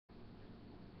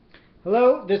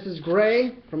Hello, this is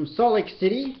Gray from Salt Lake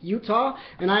City, Utah,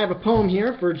 and I have a poem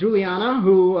here for Juliana,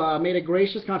 who made a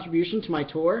gracious contribution to my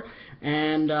tour.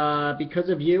 And because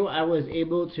of you, I was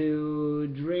able to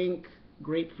drink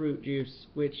grapefruit juice,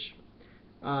 which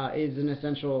is an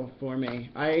essential for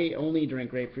me. I only drink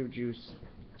grapefruit juice.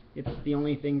 It's the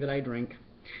only thing that I drink.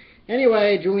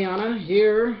 Anyway, Juliana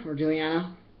here, or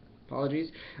Juliana,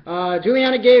 apologies.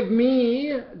 Juliana gave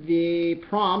me the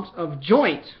prompt of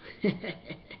joint.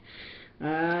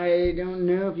 I don't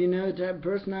know if you know the type of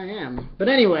person I am. But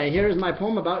anyway, here's my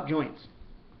poem about joints.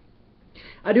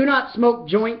 I do not smoke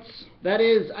joints. That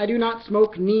is, I do not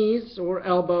smoke knees or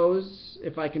elbows,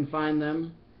 if I can find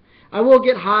them. I will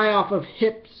get high off of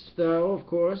hips, though, of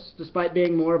course, despite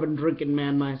being more of a drinking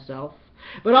man myself.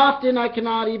 But often I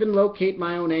cannot even locate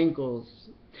my own ankles.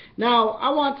 Now, I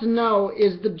want to know,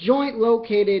 is the joint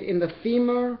located in the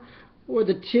femur, or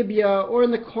the tibia, or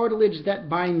in the cartilage that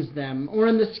binds them, or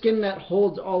in the skin that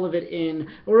holds all of it in,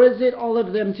 or is it all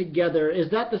of them together? Is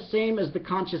that the same as the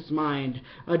conscious mind,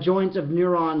 a joint of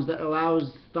neurons that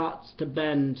allows thoughts to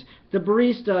bend? The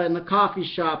barista in the coffee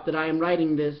shop that I am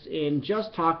writing this in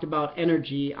just talked about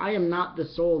energy. I am not the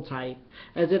soul type,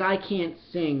 as in I can't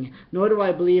sing, nor do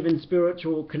I believe in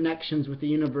spiritual connections with the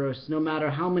universe, no matter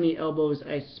how many elbows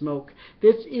I smoke.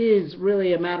 This is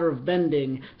really a matter of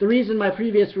bending. The reason my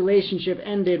previous relationship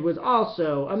ended was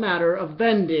also a matter of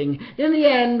bending. In the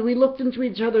end, we looked into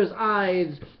each other's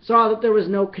eyes, saw that there was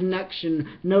no connection,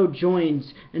 no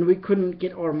joints, and we couldn't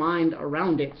get our mind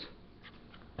around it.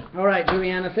 All right,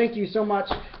 Juliana, thank you so much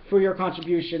for your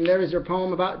contribution. There is your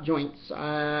poem about joints.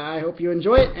 I hope you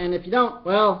enjoy it, and if you don't,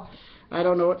 well, I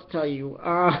don't know what to tell you.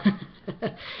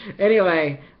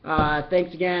 Anyway,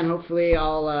 thanks again. Hopefully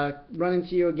I'll run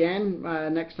into you again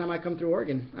next time I come through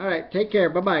Oregon. All right, take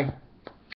care. Bye-bye.